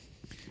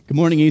Good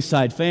morning,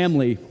 Eastside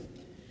family.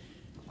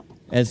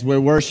 As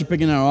we're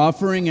worshiping in our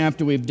offering,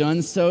 after we've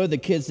done so, the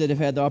kids that have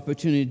had the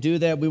opportunity to do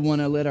that, we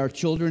want to let our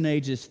children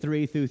ages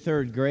 3 through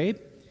 3rd grade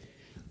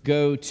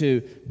go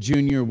to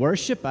junior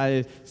worship.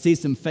 I see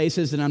some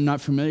faces that I'm not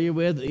familiar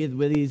with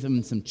these,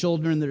 some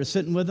children that are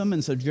sitting with them,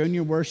 and so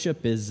junior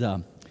worship is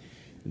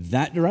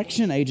that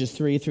direction, ages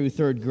 3 through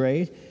 3rd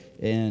grade,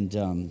 and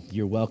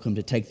you're welcome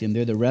to take them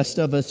there. The rest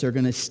of us are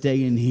going to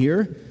stay in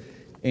here,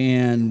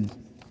 and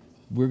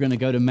we're going to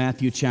go to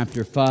Matthew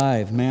chapter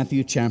 5.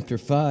 Matthew chapter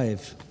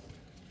 5.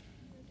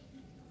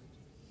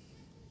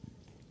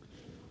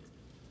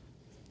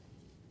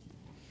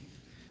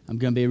 I'm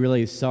going to be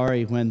really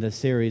sorry when the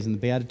series and the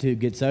Beatitude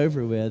gets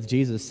over with.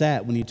 Jesus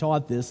sat when he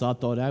taught this. I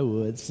thought I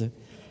would. So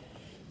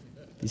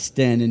he's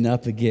standing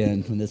up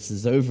again when this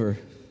is over.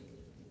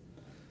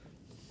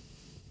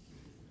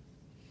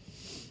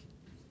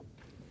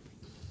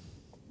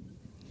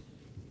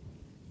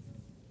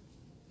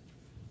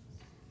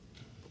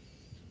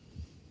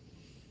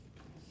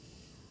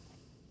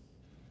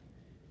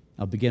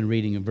 I'll begin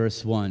reading in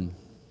verse 1,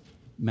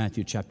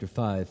 Matthew chapter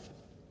 5.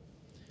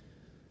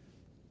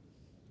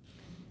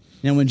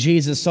 Now when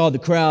Jesus saw the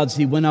crowds,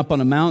 he went up on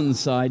a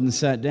mountainside and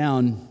sat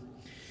down.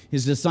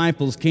 His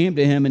disciples came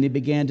to him, and he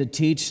began to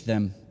teach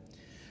them.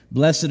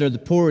 Blessed are the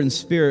poor in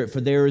spirit,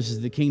 for theirs is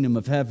the kingdom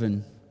of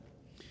heaven.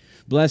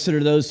 Blessed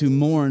are those who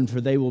mourn,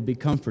 for they will be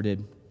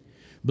comforted.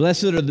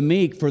 Blessed are the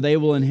meek, for they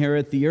will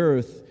inherit the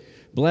earth.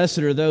 Blessed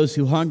are those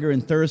who hunger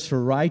and thirst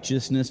for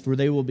righteousness, for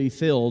they will be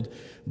filled.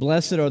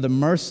 Blessed are the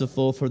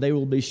merciful, for they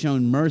will be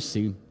shown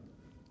mercy.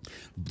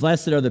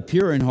 Blessed are the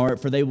pure in heart,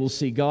 for they will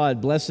see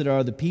God. Blessed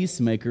are the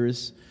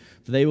peacemakers,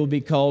 for they will be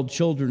called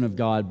children of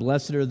God.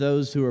 Blessed are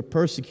those who are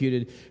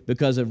persecuted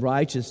because of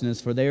righteousness,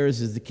 for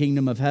theirs is the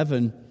kingdom of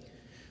heaven.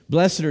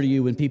 Blessed are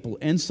you when people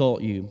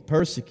insult you,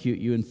 persecute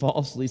you, and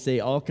falsely say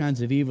all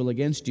kinds of evil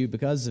against you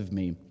because of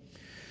me.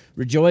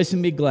 Rejoice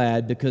and be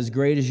glad, because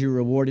great is your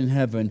reward in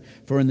heaven,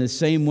 for in the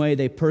same way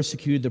they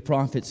persecuted the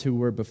prophets who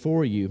were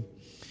before you.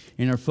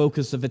 And our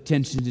focus of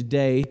attention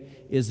today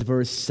is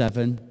verse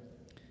 7.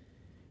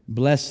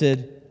 Blessed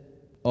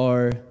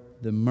are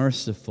the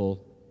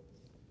merciful,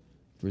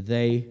 for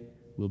they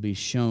will be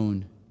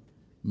shown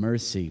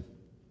mercy.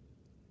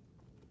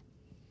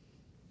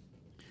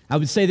 I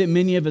would say that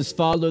many of us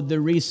followed the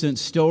recent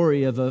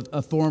story of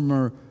a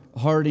former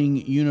Harding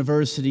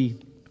University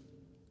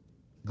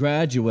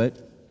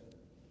graduate,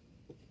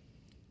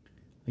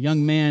 a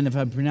young man, if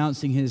I'm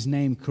pronouncing his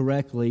name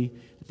correctly.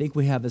 I think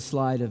we have a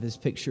slide of his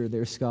picture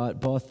there, Scott.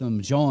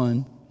 Botham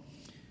John.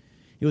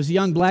 He was a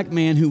young black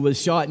man who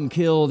was shot and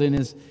killed in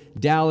his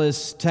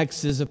Dallas,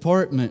 Texas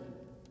apartment.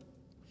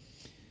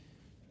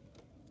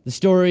 The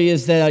story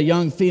is that a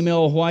young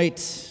female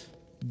white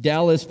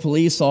Dallas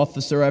police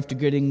officer, after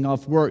getting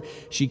off work,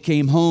 she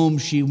came home.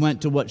 She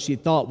went to what she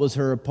thought was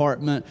her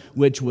apartment,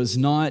 which was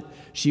not.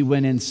 She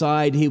went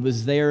inside. He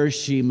was there.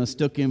 She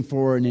mistook him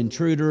for an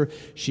intruder.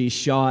 She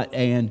shot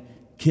and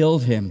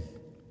killed him.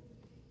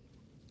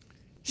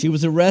 She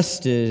was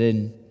arrested,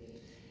 and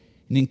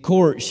in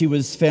court she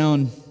was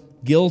found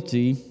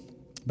guilty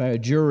by a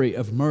jury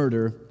of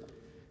murder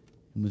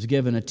and was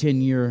given a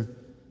 10-year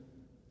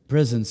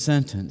prison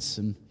sentence.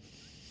 And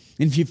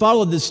if you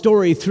follow the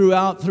story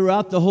throughout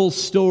the whole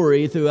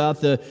story,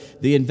 throughout the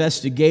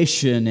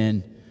investigation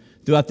and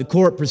throughout the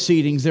court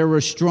proceedings, there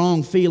were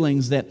strong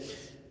feelings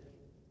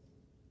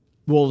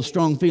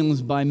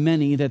by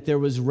many that there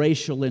was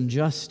racial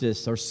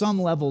injustice or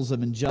some levels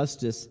of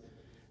injustice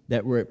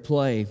that were at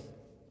play.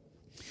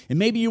 And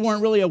maybe you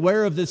weren't really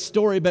aware of this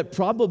story, but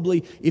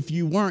probably if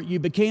you weren't, you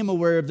became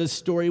aware of this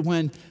story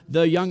when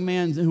the young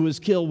man who was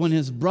killed, when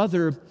his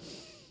brother,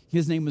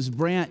 his name was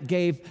Brant,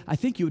 gave, I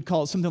think you would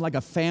call it something like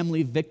a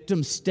family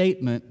victim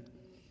statement.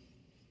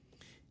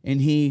 And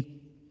he,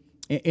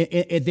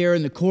 there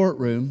in the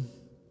courtroom,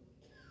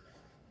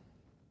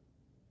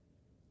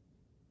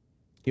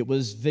 it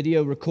was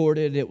video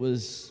recorded, it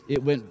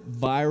went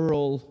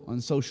viral on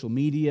social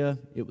media,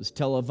 it was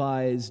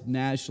televised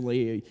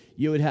nationally.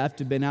 You would have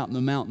to have been out in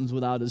the mountains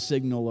without a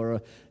signal or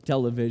a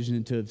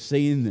television to have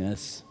seen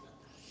this.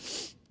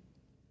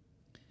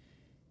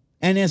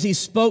 And as he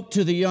spoke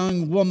to the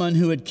young woman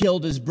who had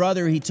killed his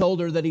brother, he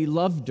told her that he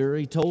loved her,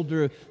 he told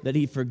her that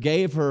he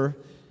forgave her,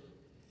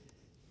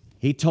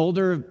 he told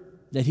her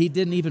that he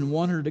didn't even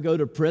want her to go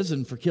to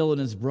prison for killing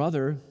his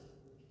brother.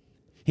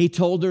 He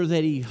told her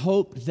that he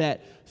hoped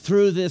that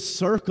through this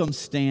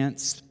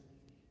circumstance,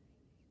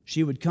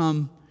 she would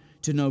come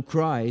to know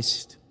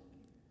Christ.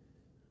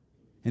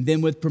 And then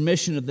with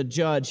permission of the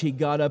judge, he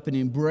got up and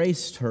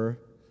embraced her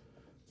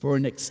for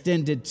an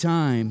extended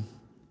time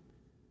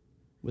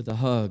with a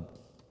hug.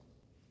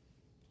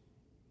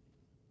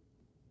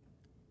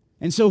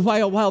 And so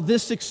while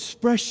this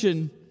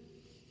expression,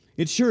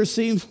 it sure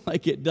seems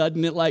like it,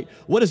 doesn't it? Like,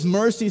 what is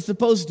mercy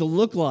supposed to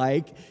look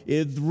like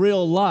in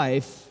real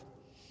life?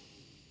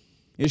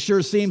 It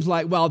sure seems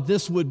like, well,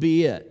 this would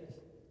be it.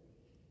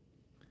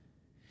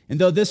 And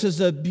though this is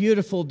a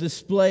beautiful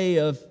display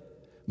of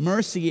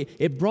mercy,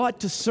 it brought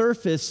to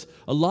surface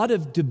a lot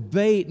of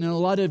debate and a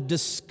lot of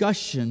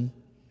discussion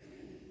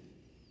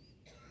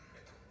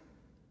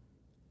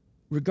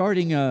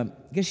regarding, I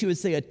guess you would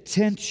say, a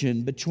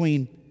tension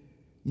between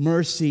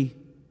mercy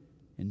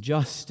and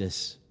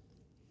justice.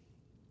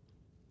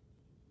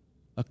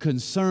 A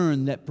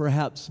concern that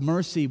perhaps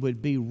mercy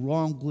would be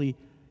wrongly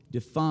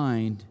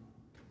defined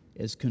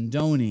as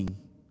condoning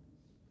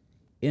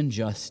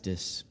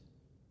injustice.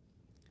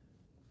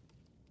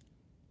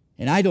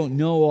 And I don't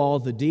know all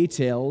the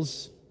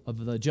details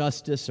of the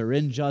justice or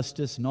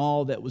injustice and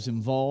all that was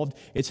involved.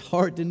 It's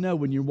hard to know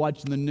when you're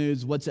watching the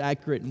news what's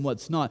accurate and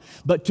what's not.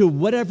 But to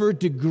whatever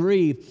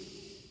degree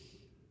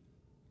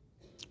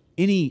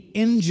any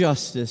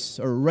injustice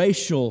or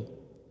racial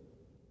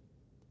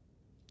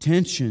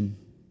tension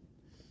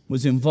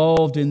was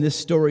involved in this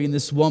story, in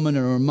this woman,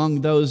 or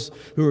among those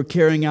who were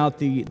carrying out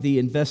the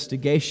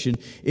investigation,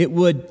 it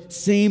would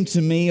seem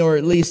to me, or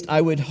at least I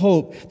would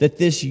hope, that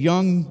this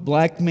young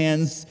black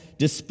man's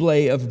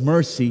display of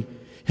mercy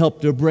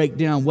helped to break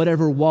down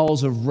whatever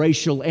walls of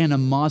racial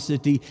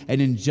animosity and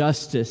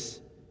injustice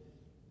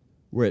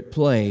were at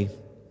play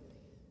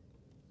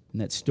in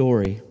that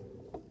story.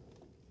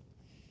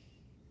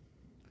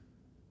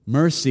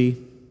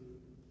 Mercy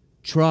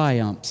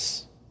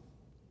triumphs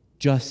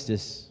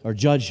justice or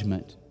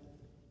judgment.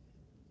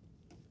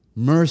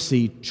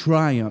 Mercy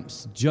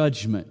triumphs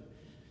judgment.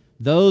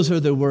 Those are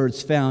the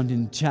words found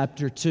in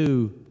chapter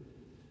 2,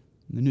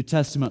 the New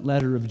Testament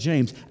letter of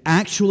James,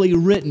 actually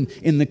written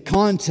in the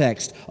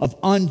context of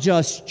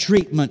unjust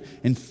treatment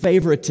and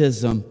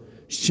favoritism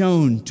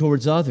shown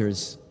towards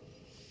others.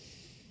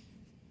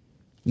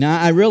 Now,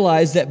 I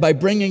realize that by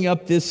bringing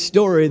up this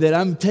story that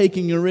I'm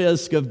taking a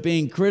risk of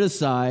being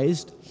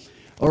criticized,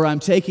 or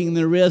I'm taking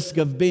the risk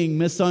of being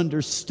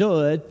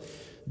misunderstood,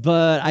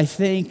 but I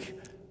think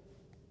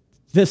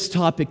this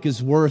topic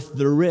is worth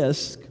the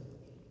risk.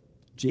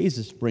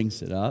 Jesus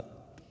brings it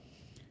up.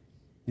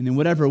 And in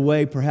whatever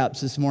way,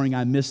 perhaps this morning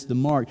I missed the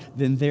mark,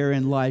 then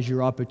therein lies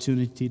your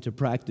opportunity to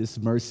practice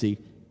mercy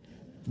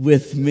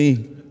with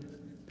me,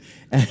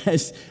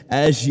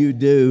 as you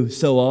do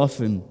so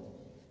often.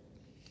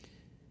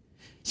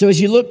 So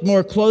as you look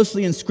more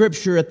closely in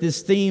Scripture at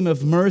this theme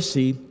of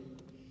mercy,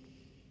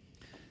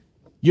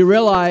 you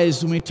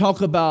realize when we talk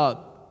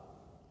about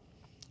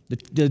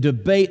the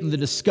debate and the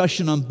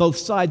discussion on both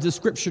sides, the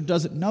Scripture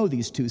doesn't know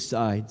these two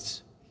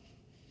sides.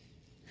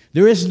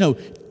 There is no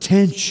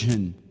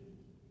tension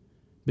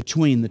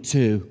between the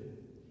two.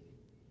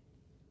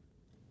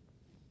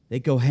 They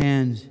go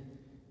hand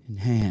in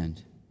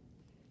hand.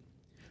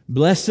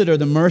 Blessed are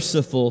the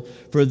merciful,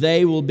 for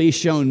they will be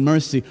shown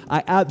mercy.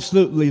 I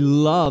absolutely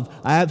love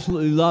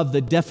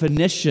the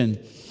definition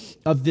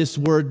of this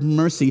word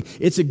mercy.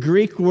 It's a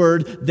Greek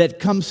word that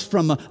comes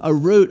from a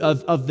root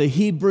of the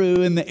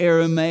Hebrew and the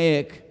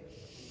Aramaic.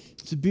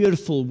 It's a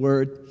beautiful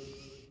word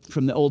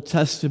from the Old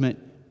Testament.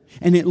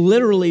 And it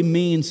literally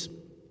means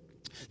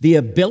the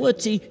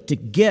ability to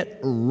get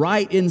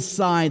right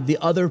inside the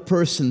other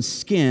person's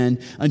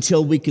skin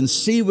until we can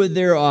see with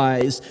their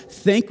eyes,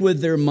 think with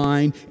their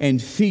mind,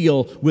 and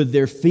feel with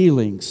their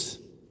feelings.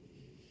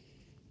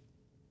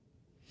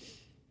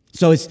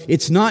 So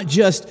it's not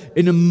just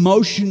an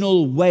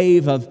emotional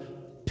wave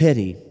of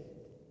pity.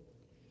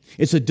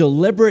 It's a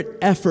deliberate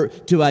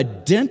effort to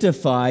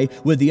identify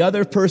with the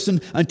other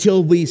person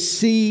until we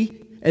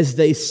see as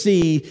they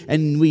see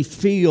and we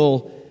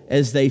feel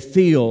as they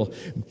feel.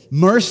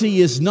 Mercy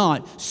is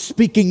not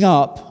speaking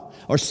up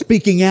or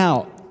speaking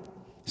out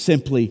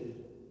simply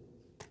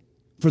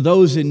for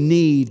those in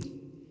need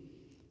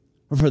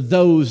or for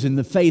those in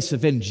the face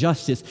of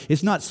injustice.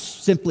 It's not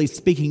simply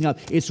speaking up,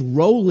 it's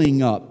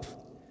rolling up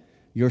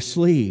your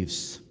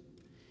sleeves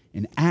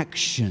in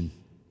action,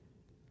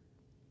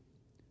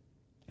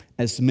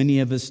 as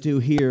many of us do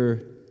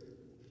here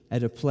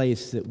at a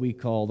place that we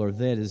call, or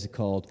that is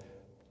called,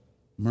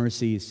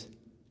 Mercy's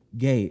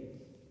Gate.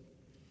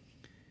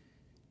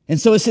 And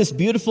so it's this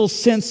beautiful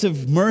sense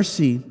of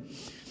mercy,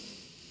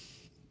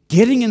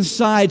 getting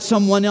inside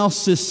someone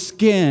else's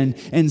skin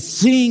and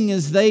seeing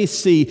as they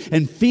see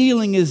and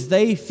feeling as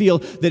they feel,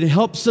 that it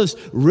helps us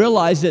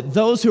realize that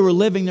those who are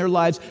living their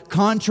lives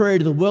contrary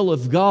to the will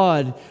of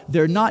God,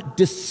 they're not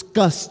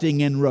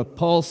disgusting and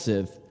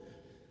repulsive.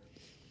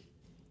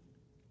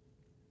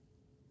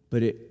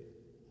 But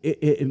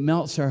it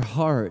melts our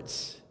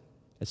hearts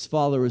as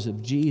followers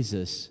of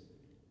Jesus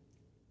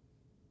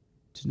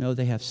to know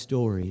they have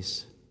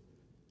stories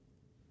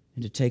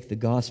and to take the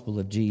gospel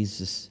of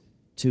Jesus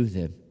to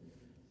them.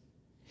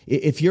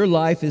 If your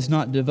life is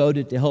not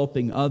devoted to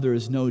helping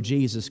others know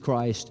Jesus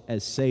Christ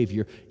as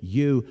Savior,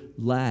 you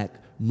lack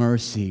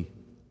mercy.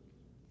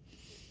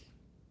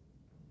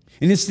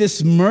 And it's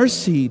this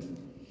mercy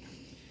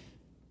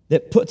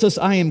that puts us,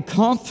 I am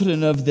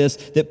confident of this,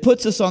 that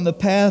puts us on the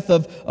path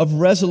of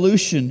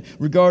resolution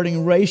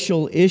regarding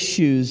racial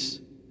issues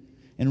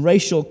and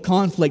racial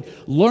conflict,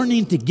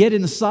 learning to get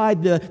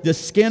inside the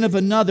skin of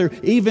another,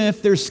 even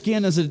if their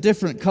skin is a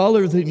different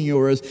color than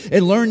yours,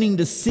 and learning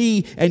to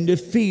see and to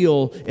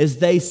feel as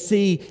they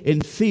see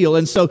and feel.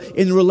 And so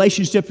in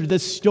relationship to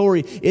this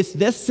story, it's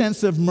this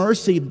sense of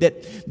mercy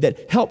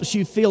that helps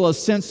you feel a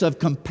sense of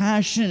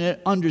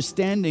compassionate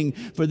understanding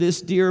for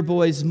this dear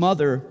boy's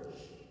mother,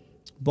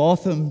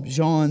 Botham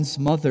Jean's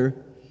mother.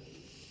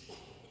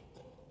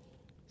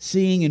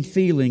 Seeing and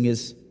feeling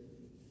as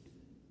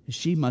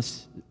she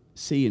must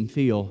see and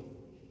feel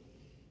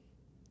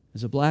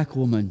as a black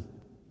woman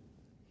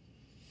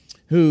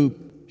who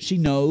she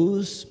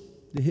knows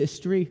the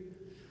history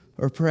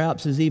or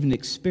perhaps has even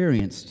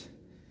experienced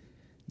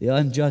the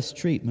unjust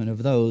treatment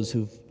of those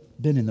who've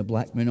been in the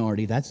black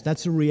minority.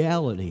 That's a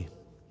reality.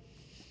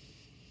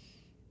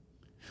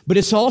 But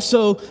it's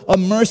also a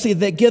mercy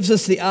that gives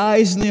us the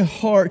eyes and the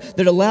heart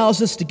that allows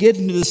us to get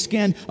into the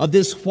skin of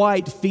this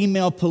white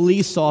female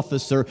police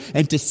officer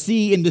and to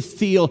see and to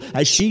feel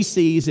as she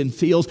sees and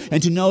feels,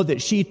 and to know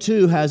that she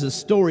too has a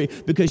story.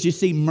 Because you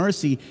see,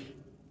 mercy,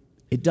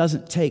 it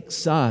doesn't take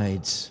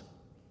sides.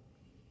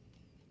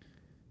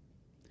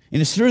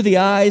 And it's through the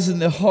eyes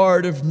and the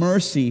heart of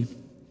mercy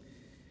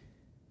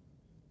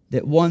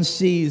that one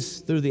sees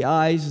through the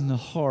eyes and the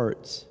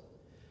hearts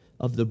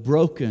of the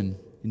broken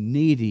and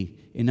needy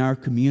in our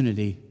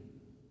community,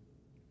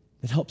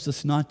 that helps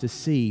us not to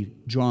see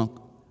drunk,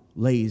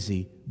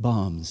 lazy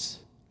bums.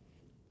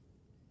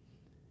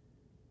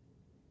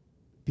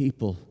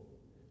 People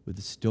with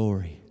a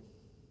story.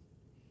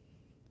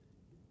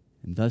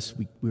 And thus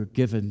we're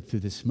given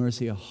through this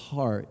mercy a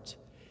heart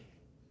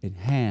and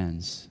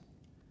hands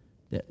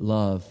that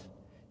love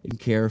and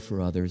care for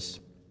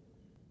others.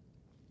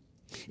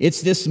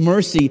 It's this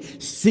mercy,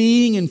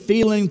 seeing and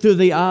feeling through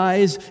the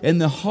eyes and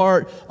the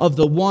heart of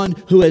the one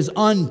who has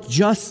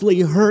unjustly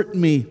hurt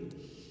me,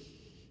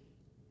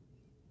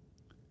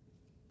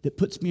 that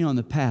puts me on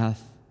the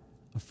path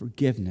of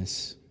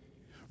forgiveness,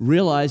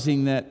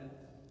 realizing that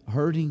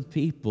hurting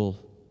people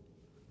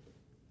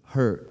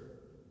hurt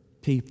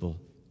people.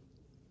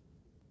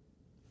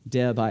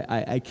 Deb,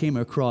 I came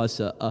across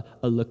a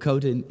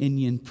Lakota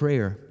Indian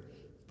prayer.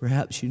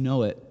 Perhaps you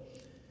know it.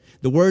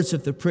 The words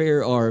of the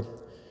prayer are,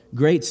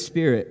 "Great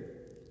Spirit,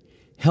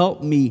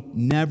 help me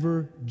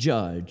never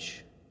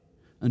judge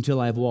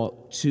until I've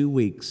walked 2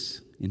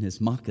 weeks in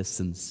His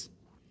moccasins."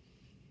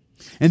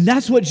 And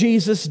that's what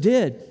Jesus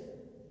did.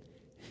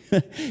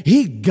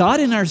 He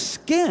got in our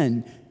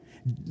skin.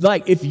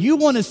 Like, if you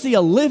want to see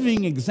a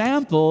living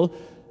example,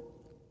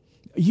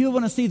 you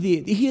want to see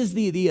He is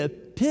the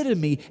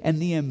epitome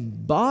and the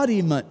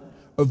embodiment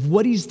of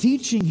what He's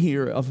teaching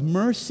here, of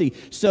mercy.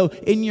 So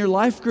in your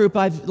life groups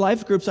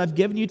I've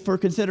given you for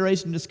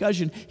consideration and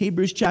discussion,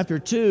 Hebrews chapter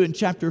 2 and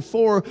chapter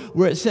 4,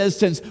 where it says,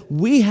 since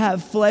we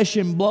have flesh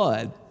and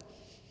blood,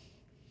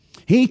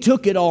 He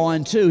took it all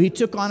on too. He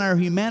took on our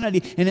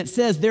humanity, and it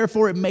says,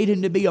 therefore it made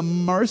Him to be a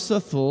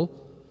merciful,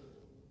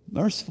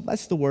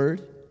 that's the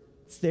word.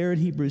 It's there in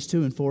Hebrews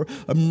 2 and 4,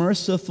 a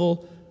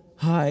merciful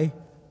high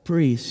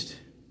priest,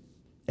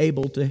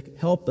 able to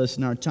help us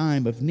in our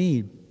time of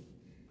need.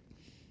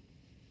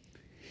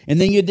 And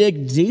then you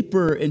dig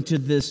deeper into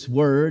this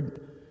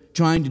word,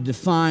 trying to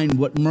define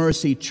what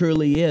mercy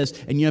truly is,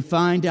 and you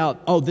find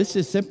out, this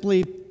is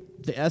simply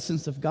the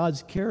essence of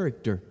God's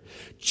character.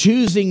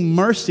 Choosing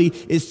mercy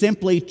is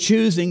simply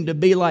choosing to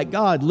be like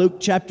God. Luke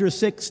chapter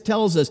 6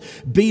 tells us,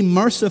 be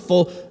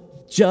merciful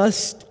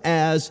just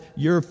as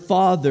your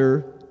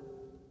Father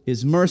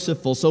is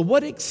merciful. So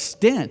what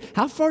extent,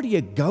 how far do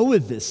you go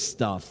with this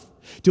stuff?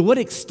 To what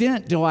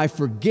extent do I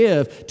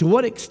forgive? To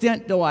what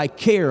extent do I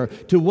care?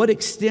 To what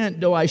extent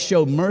do I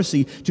show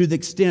mercy? To the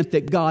extent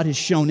that God has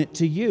shown it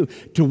to you.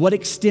 To what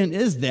extent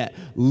is that?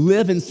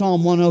 Live in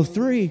Psalm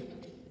 103,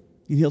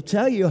 and He'll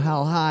tell you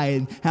how high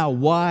and how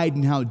wide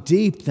and how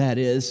deep that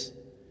is.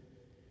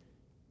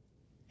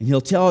 And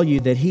He'll tell you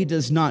that He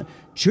does not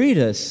treat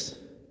us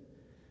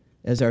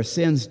as our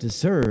sins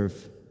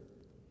deserve,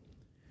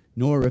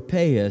 nor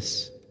repay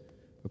us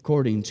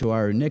according to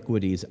our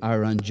iniquities,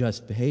 our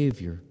unjust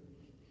behavior.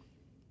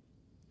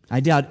 I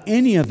doubt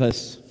any of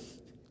us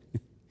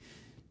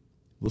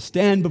will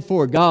stand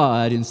before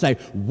God and say,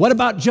 what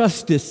about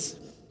justice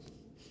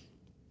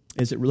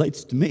as it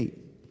relates to me?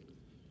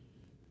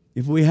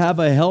 If we have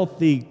a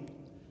healthy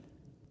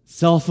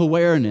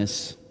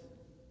self-awareness,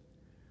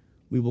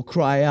 we will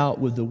cry out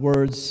with the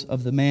words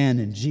of the man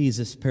in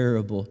Jesus'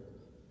 parable,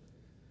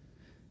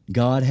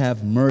 God,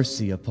 have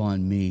mercy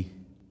upon me,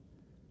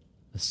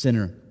 a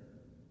sinner.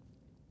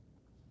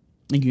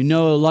 And a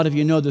lot of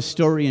you know the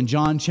story in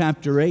John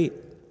chapter 8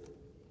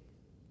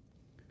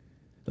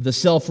 of the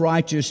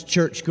self-righteous,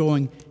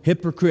 church-going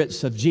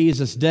hypocrites of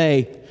Jesus'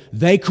 day.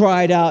 They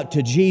cried out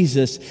to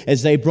Jesus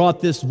as they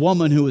brought this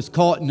woman who was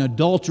caught in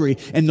adultery,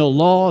 and the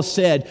law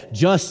said,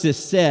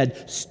 justice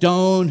said,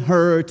 stone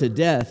her to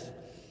death.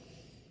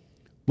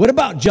 What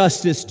about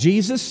justice,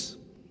 Jesus?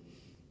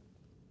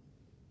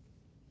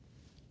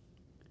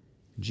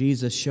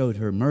 Jesus showed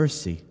her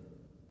mercy.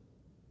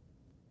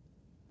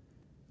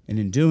 And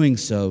in doing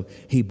so,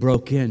 He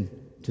broke in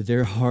to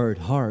their hard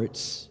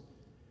hearts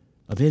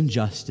of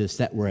injustice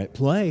that were at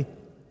play,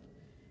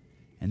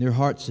 and their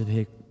hearts of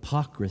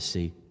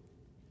hypocrisy,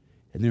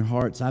 and their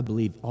hearts, I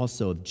believe,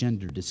 also of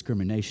gender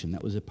discrimination.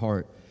 That was a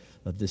part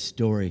of this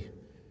story.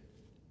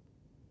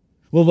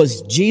 Well,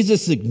 was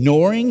Jesus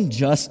ignoring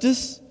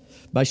justice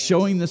by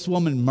showing this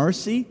woman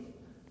mercy?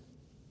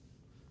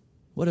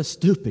 What a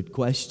stupid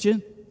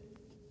question.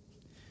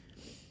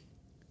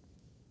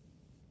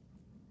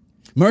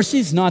 Mercy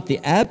is not the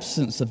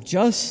absence of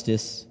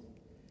justice,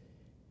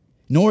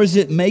 nor is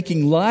it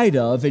making light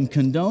of and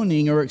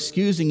condoning or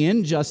excusing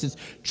injustice.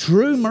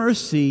 True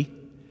mercy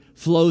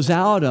flows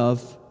out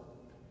of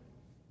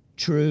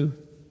true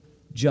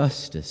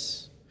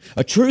justice.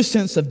 A true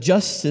sense of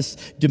justice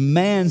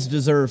demands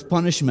deserved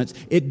punishments.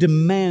 It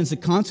demands the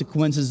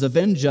consequences of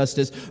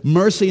injustice.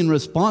 Mercy, in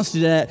response to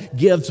that,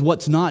 gives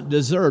what's not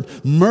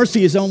deserved.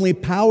 Mercy is only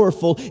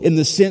powerful in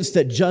the sense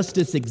that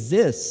justice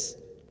exists.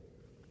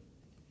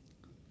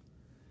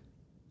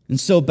 And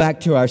so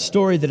back to our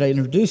story that I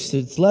introduced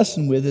this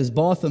lesson with, is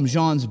Botham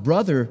Jean's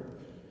brother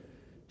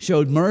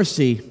showed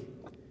mercy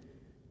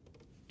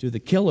to the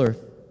killer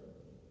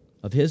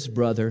of his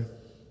brother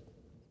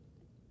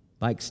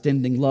by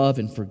extending love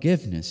and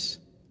forgiveness.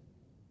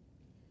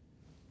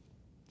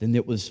 Then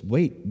it was,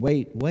 wait,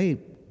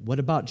 what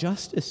about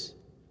justice?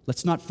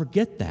 Let's not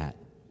forget that.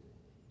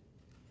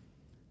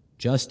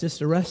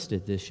 Justice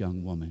arrested this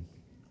young woman.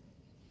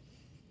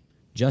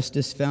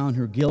 Justice found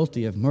her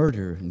guilty of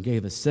murder and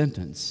gave a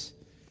sentence.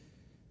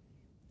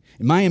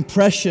 And my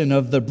impression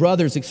of the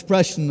brother's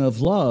expression of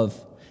love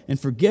and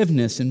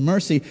forgiveness and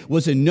mercy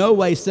was in no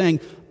way saying,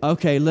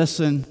 okay,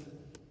 listen,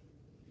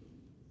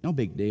 no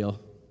big deal.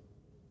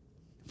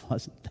 It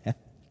wasn't that.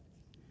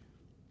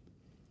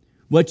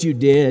 What you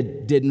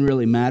did didn't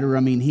really matter. I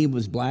mean, he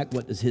was black.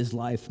 What does his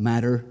life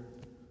matter?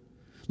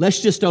 Let's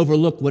just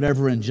overlook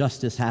whatever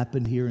injustice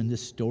happened here in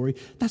this story.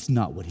 That's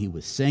not what he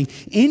was saying.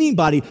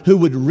 Anybody who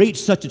would reach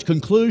such a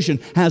conclusion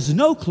has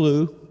no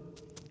clue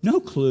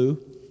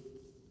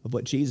of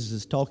what Jesus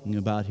is talking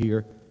about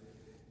here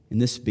in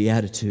this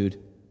beatitude.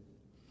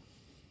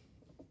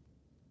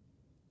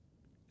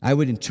 I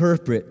would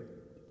interpret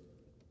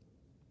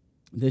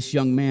this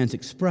young man's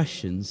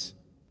expressions,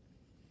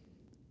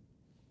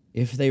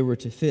 if they were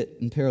to fit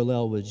in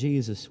parallel with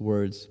Jesus'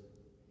 words,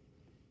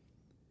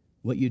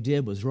 what you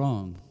did was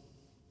wrong.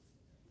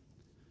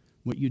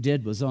 What you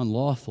did was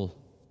unlawful.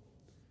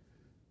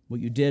 What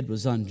you did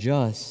was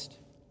unjust.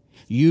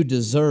 You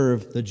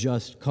deserve the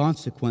just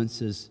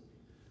consequences.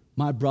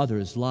 My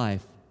brother's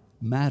life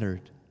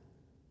mattered.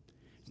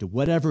 To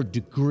whatever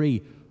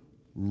degree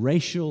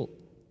racial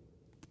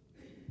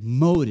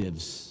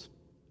motives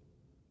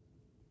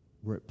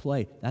were at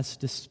play, that's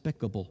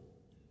despicable.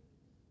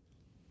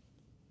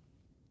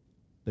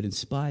 But in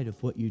spite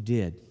of what you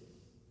did,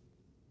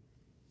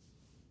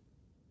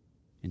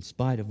 in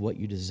spite of what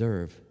you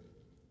deserve,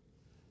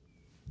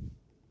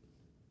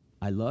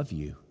 I love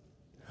you.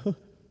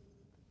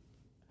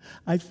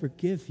 I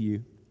forgive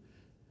you.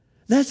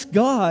 That's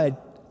God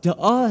to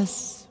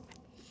us.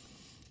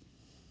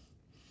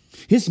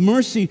 His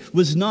mercy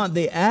was not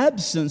the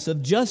absence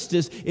of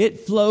justice.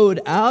 It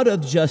flowed out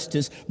of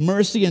justice.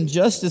 Mercy and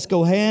justice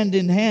go hand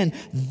in hand.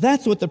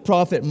 That's what the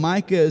prophet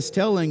Micah is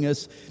telling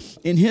us.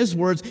 In his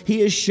words,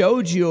 he has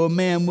showed you, O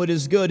man, what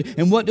is good.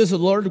 And what does the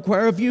Lord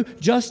require of you?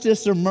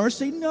 Justice or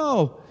mercy?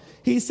 No.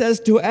 He says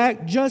to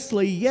act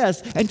justly,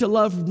 yes, and to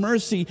love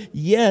mercy,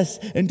 yes,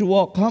 and to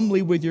walk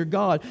humbly with your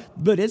God.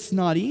 But it's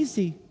not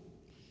easy.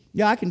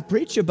 Yeah, I can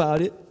preach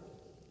about it.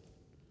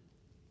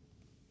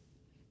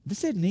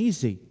 This isn't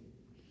easy,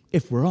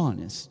 if we're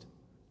honest.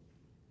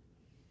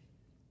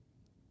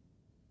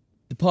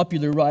 The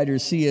popular writer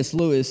C.S.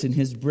 Lewis, in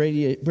his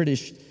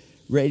British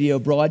radio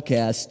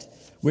broadcast,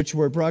 which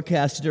were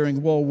broadcast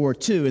during World War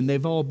II, and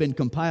they've all been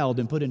compiled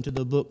and put into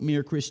the book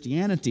Mere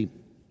Christianity.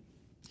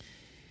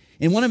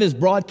 In one of his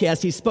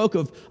broadcasts, he spoke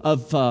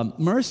of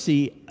forgiveness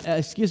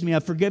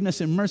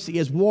and mercy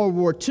as World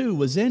War II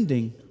was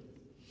ending.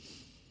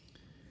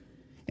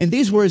 And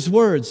these were his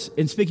words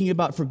in speaking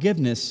about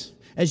forgiveness.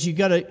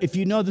 If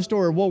you know the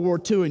story of World War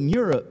II in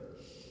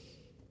Europe,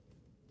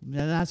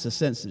 that's a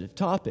sensitive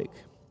topic.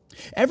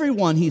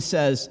 Everyone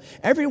says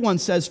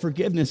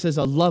forgiveness is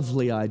a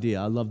lovely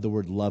idea. I love the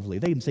word lovely.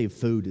 They even say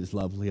food is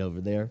lovely over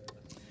there.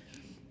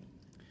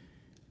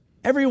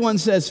 Everyone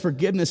says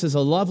forgiveness is a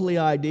lovely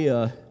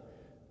idea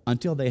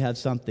until they have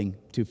something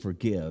to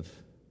forgive,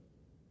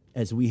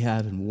 as we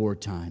have in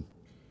wartime.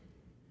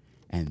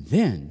 And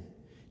then,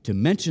 to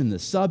mention the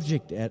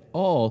subject at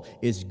all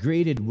is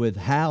greeted with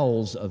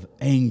howls of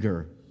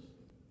anger.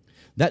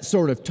 That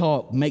sort of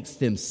talk makes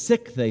them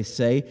sick, they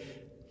say.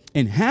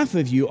 And half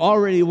of you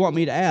already want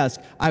me to ask,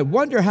 I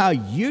wonder how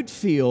you'd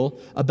feel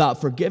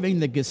about forgiving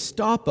the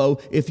Gestapo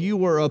if you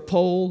were a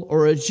Pole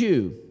or a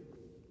Jew.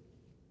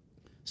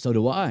 So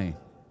do I.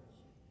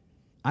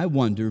 I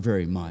wonder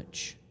very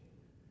much.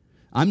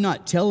 I'm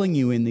not telling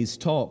you in these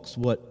talks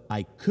what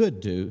I could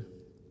do.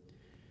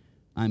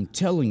 I'm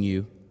telling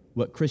you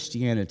what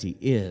Christianity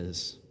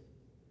is.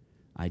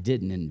 I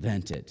didn't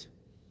invent it.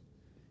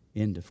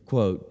 End of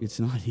quote. It's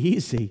not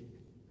easy.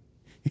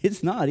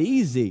 It's not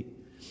easy.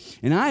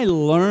 And I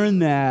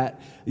learned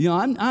that,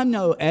 I'm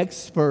no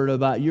expert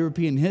about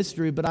European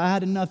history, but I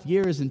had enough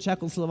years in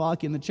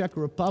Czechoslovakia and the Czech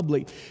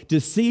Republic to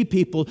see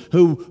people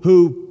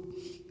who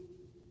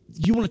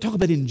you want to talk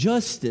about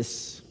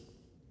injustice.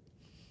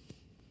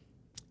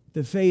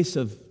 The face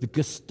of the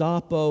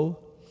Gestapo,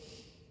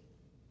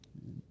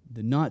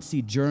 the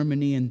Nazi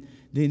Germany, and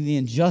the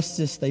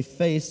injustice they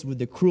faced with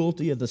the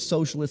cruelty of the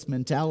socialist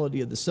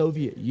mentality of the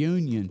Soviet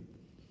Union.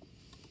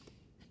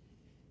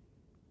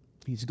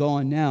 He's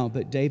gone now,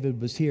 but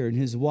David was here, and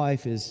his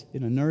wife is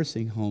in a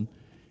nursing home.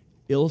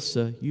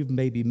 Ilsa, you've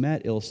maybe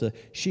met Ilsa.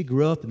 She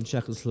grew up in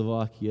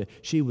Czechoslovakia.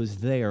 She was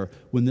there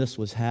when this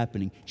was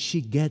happening.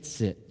 She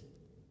gets it.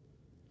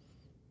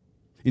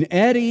 And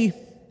Eddie,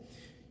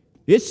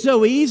 it's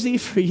so easy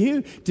for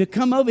you to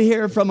come over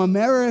here from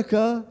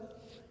America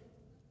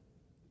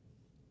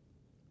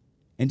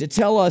and to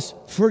tell us,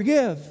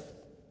 forgive,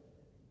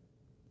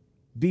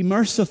 be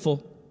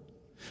merciful.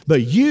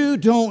 But you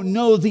don't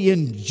know the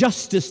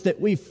injustice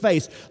that we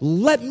face.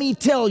 Let me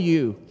tell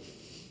you.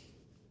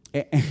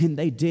 And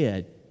they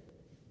did.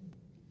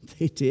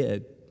 They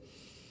did.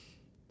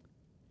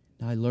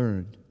 I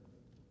learned.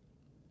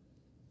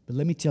 But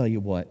let me tell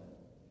you what.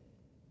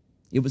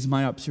 It was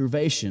my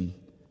observation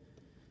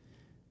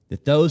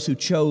that those who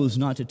chose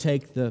not to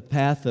take the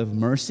path of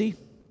mercy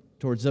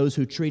towards those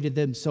who treated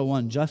them so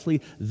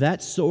unjustly,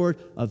 that sort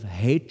of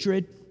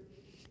hatred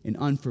and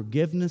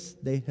unforgiveness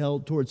they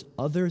held towards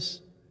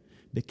others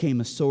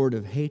became a sword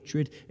of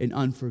hatred and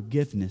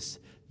unforgiveness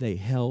they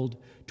held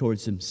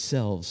towards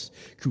themselves,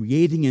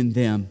 creating in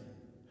them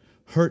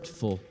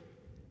hurtful,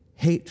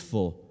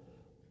 hateful,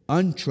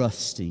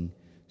 untrusting,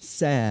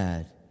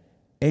 sad,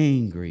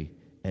 angry,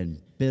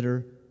 and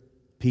bitter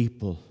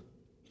people.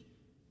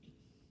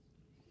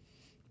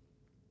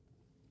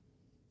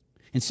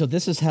 And so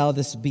this is how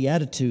this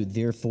beatitude,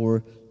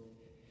 therefore,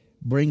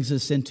 brings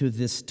us into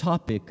this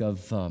topic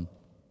of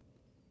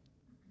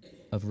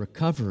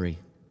recovery.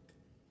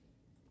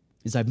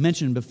 As I've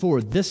mentioned before,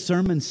 this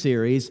sermon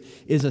series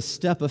is a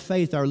step of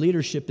faith our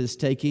leadership is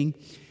taking,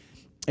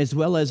 as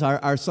well as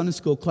our Sunday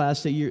school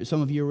class that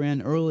some of you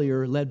ran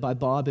earlier, led by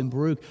Bob and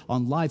Baruch,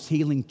 on life's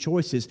healing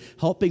choices,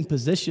 helping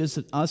position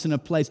us in a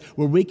place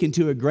where we can,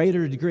 to a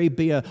greater degree,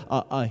 be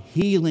a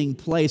healing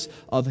place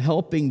of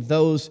helping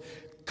those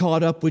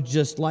caught up with,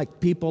 just like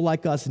people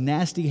like us,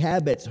 nasty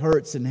habits,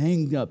 hurts and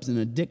hang-ups and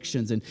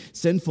addictions and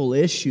sinful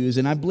issues.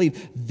 And I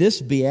believe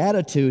this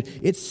beatitude,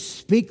 it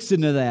speaks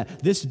into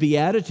that. This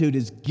beatitude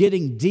is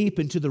getting deep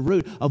into the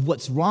root of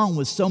what's wrong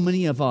with so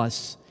many of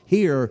us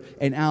here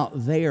and out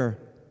there.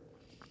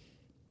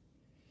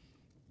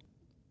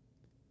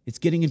 It's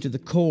getting into the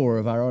core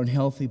of our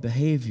unhealthy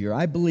behavior.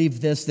 I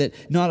believe this, that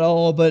not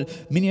all,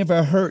 but many of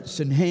our hurts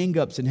and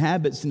hang-ups and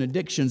habits and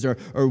addictions or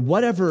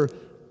whatever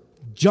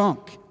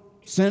junk,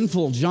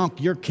 sinful junk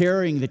you're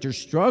carrying that you're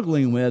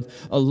struggling with,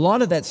 a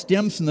lot of that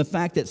stems from the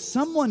fact that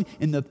someone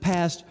in the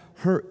past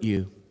hurt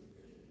you.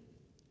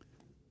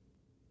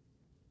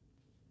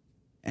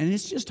 And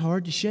it's just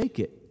hard to shake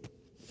it,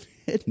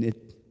 isn't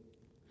it?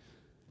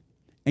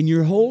 And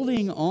you're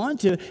holding on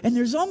to it, and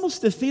there's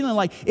almost a feeling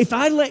like, if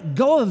I let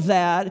go of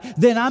that,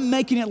 then I'm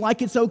making it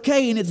like it's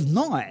okay, and it's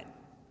not.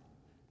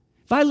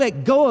 If I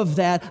let go of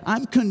that,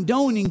 I'm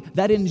condoning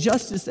that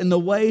injustice in the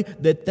way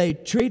that they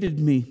treated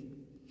me.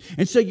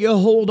 And so you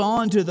hold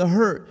on to the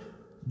hurt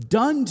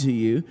done to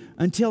you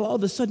until all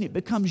of a sudden it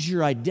becomes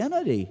your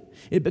identity.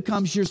 It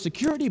becomes your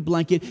security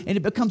blanket, and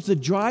it becomes the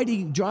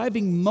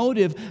driving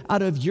motive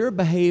out of your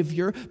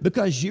behavior.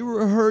 Because you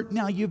were hurt,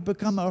 now you've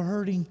become a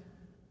hurting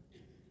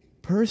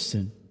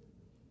person.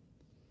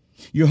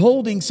 You're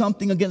holding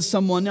something against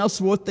someone else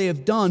for what they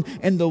have done,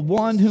 and the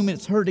one whom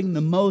it's hurting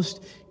the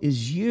most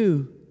is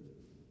you.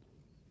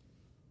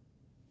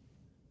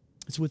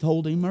 It's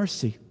withholding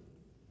mercy.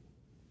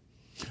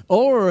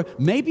 Or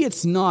maybe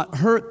it's not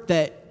hurt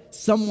that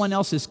someone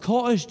else has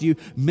caused you.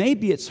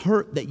 Maybe it's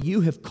hurt that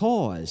you have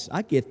caused.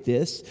 I get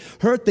this.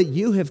 Hurt that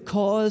you have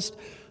caused,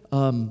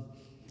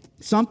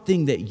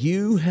 something that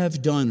you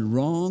have done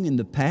wrong in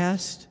the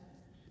past,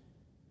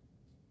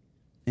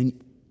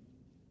 and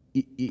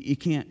you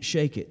can't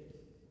shake it.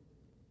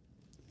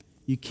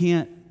 You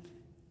can't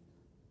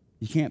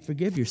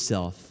forgive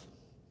yourself.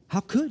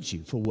 How could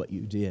you for what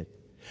you did?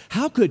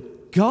 How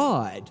could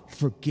God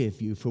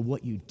forgive you for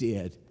what you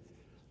did?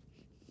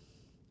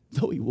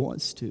 Though He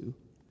wants to.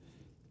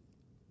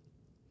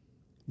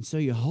 And so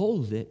you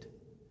hold it,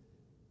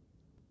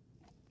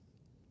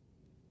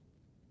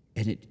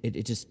 and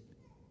it just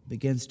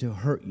begins to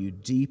hurt you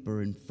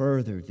deeper and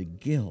further, the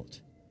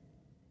guilt.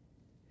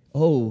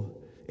 Oh,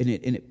 and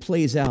it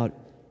plays out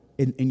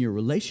in your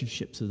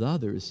relationships with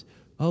others.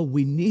 Oh,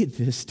 we need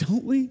this,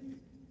 don't we?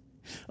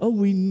 Oh,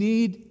 we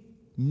need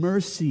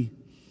mercy.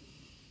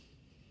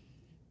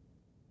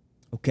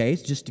 Okay,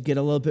 just to get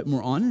a little bit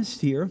more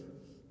honest here,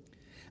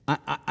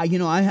 I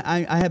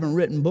haven't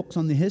written books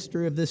on the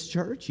history of this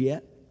church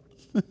yet,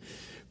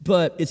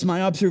 but it's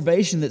my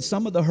observation that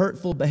some of the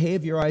hurtful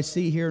behavior I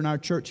see here in our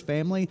church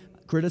family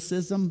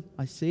Criticism,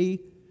 I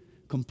see.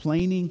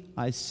 Complaining,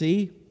 I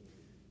see.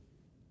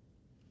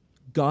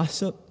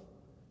 Gossip,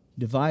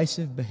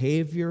 divisive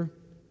behavior,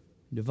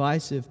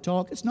 divisive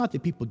talk. It's not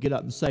that people get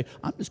up and say,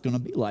 I'm just going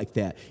to be like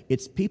that.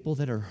 It's people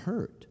that are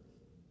hurt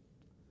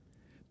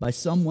by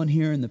someone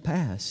here in the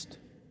past.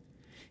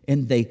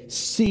 And they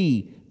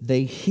see,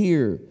 they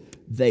hear,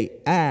 they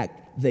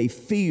act, they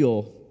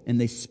feel, and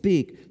they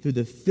speak through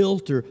the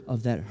filter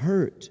of that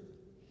hurt.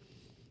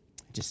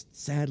 Just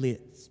sadly,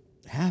 it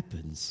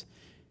happens.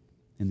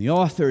 And the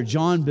author,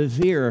 John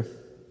Bevere,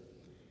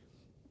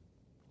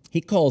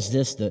 he calls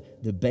this the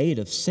bait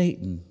of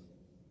Satan.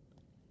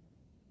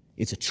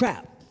 It's a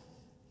trap.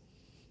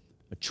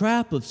 A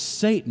trap of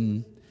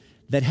Satan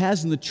that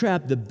has in the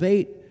trap the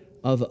bait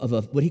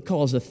of what he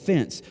calls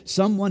offense.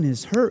 Someone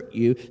has hurt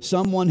you,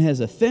 someone has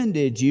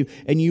offended you,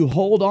 and you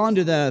hold on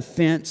to that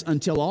offense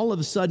until all of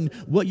a sudden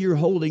what you're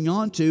holding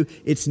on to,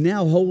 it's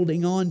now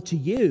holding on to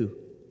you.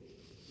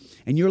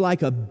 And you're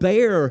like a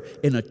bear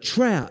in a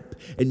trap,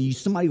 and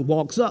somebody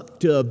walks up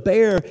to a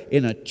bear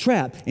in a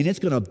trap, and it's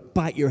going to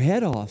bite your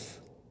head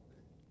off.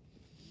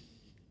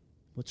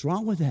 What's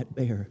wrong with that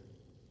bear?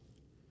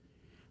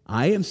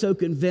 I am so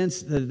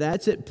convinced that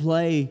that's at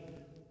play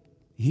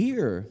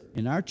here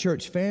in our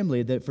church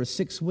family, that for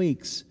 6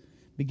 weeks,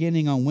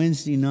 beginning on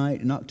Wednesday night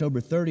and October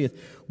 30th,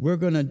 we're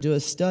going to do a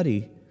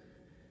study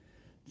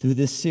through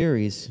this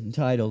series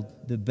entitled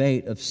The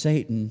Bait of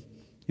Satan.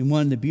 And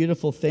one of the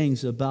beautiful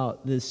things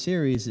about this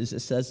series is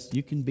it says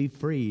you can be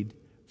freed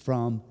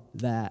from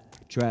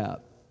that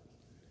trap.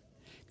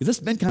 Because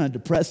it's been kind of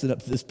depressing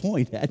up to this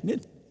point, hasn't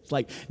it? It's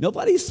like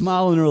nobody's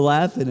smiling or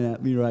laughing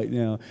at me right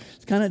now.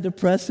 It's kind of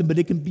depressing, but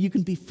you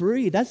can be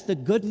free. That's the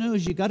good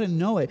news. You got to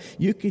know it.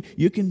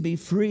 You can be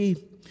free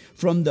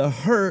from the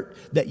hurt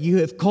that you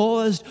have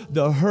caused,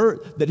 the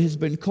hurt that has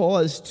been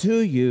caused to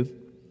you,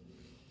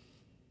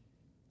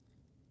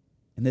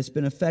 and that's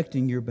been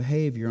affecting your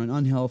behavior in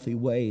unhealthy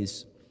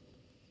ways.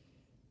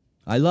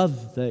 I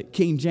love the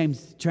King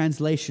James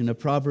translation of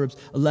Proverbs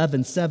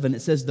 11:7.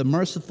 It says, the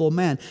merciful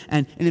man.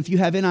 And if you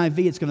have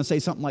NIV, it's going to say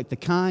something like the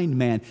kind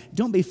man.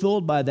 Don't be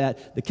fooled by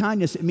that. The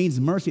kindness, it means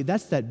mercy.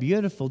 That's that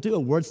beautiful. Do a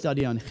word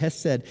study on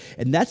Hesed.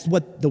 And that's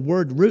what the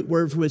root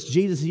word for which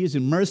Jesus is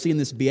using mercy in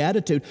this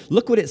beatitude.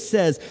 Look what it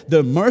says.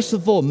 The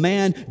merciful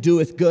man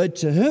doeth good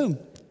to whom?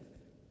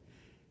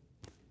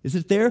 Is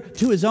it there?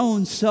 To his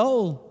own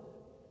soul.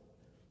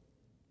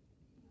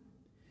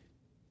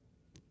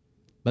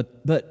 But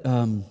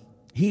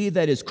he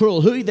that is cruel,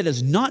 he that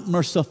is not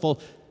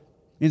merciful,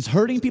 is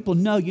hurting people.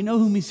 No, you know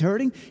whom he's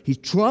hurting? He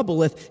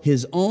troubleth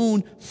his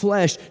own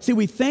flesh. See,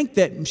 we think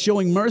that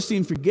showing mercy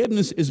and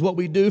forgiveness is what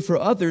we do for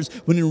others,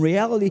 when in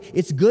reality,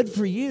 it's good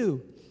for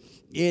you.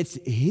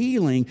 It's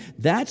healing.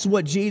 That's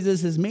what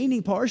Jesus is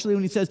meaning partially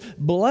when he says,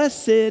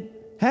 blessed,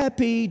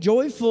 happy,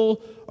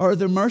 joyful are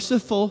the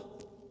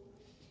merciful.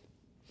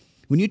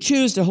 When you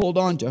choose to hold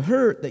on to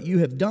hurt that you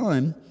have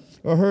done,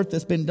 or hurt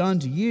that's been done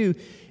to you,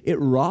 it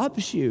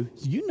robs you.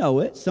 You know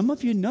it. Some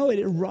of you know it.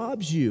 It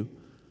robs you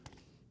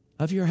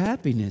of your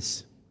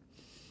happiness.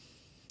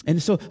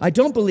 And so I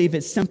don't believe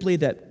it's simply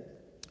that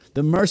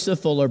the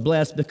merciful are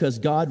blessed because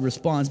God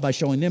responds by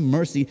showing them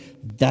mercy.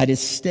 That is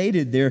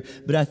stated there.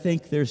 But I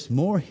think there's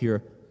more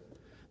here.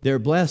 They're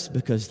blessed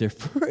because they're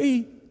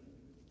free.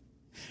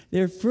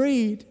 They're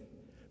freed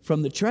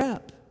from the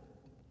trap.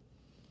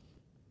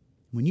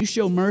 When you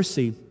show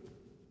mercy,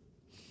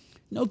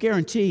 no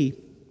guarantee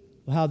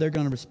how they're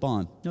going to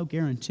respond. No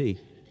guarantee.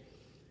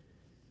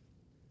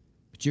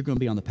 But you're going to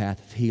be on the path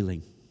of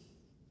healing.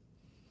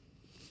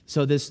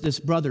 So this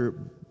brother,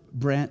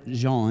 Brant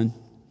Jean,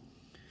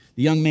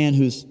 the young man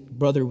whose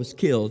brother was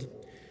killed,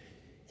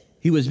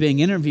 he was being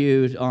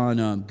interviewed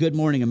on Good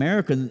Morning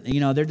America. And,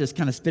 they're just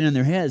kind of spinning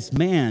their heads.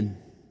 Man,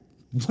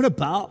 what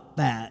about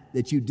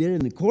that you did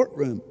in the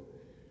courtroom?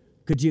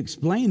 Could you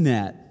explain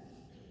that?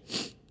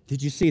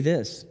 Did you see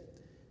this?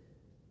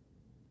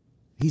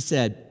 He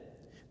said,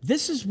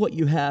 this is what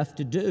you have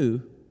to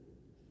do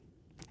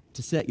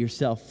to set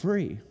yourself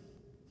free.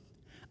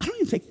 I don't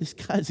even think this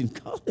guy's in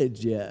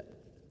college yet.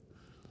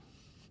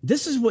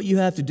 This is what you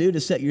have to do to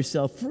set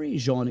yourself free,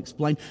 Jean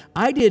explained.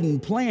 I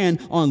didn't plan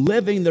on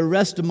living the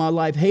rest of my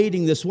life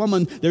hating this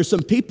woman. There's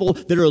some people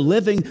that are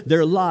living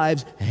their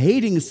lives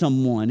hating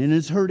someone, and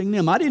it's hurting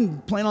them. I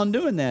didn't plan on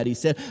doing that, he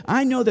said.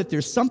 I know that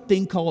there's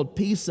something called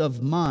peace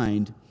of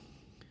mind.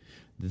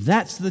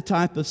 That's the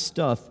type of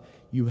stuff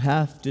you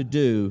have to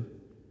do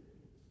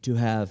to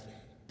have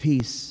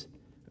peace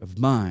of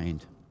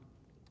mind.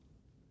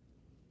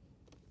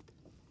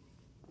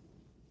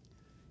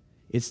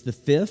 It's the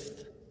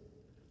fifth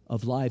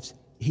of life's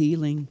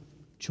healing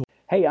choice.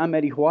 Hey, I'm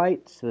Eddie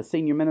White, the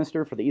senior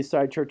minister for the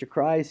Eastside Church of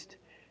Christ.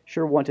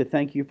 Sure want to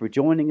thank you for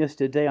joining us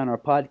today on our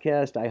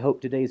podcast. I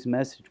hope today's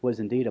message was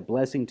indeed a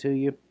blessing to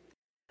you.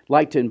 I'd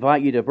like to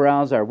invite you to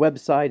browse our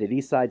website at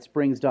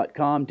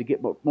eastsidesprings.com to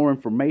get more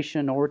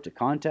information or to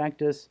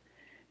contact us.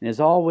 And as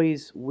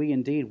always, we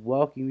indeed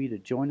welcome you to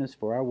join us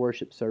for our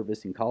worship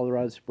service in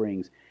Colorado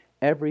Springs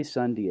every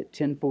Sunday at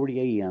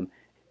 10:40 a.m.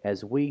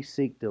 as we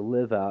seek to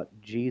live out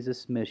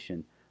Jesus'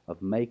 mission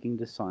of making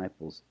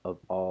disciples of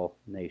all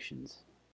nations.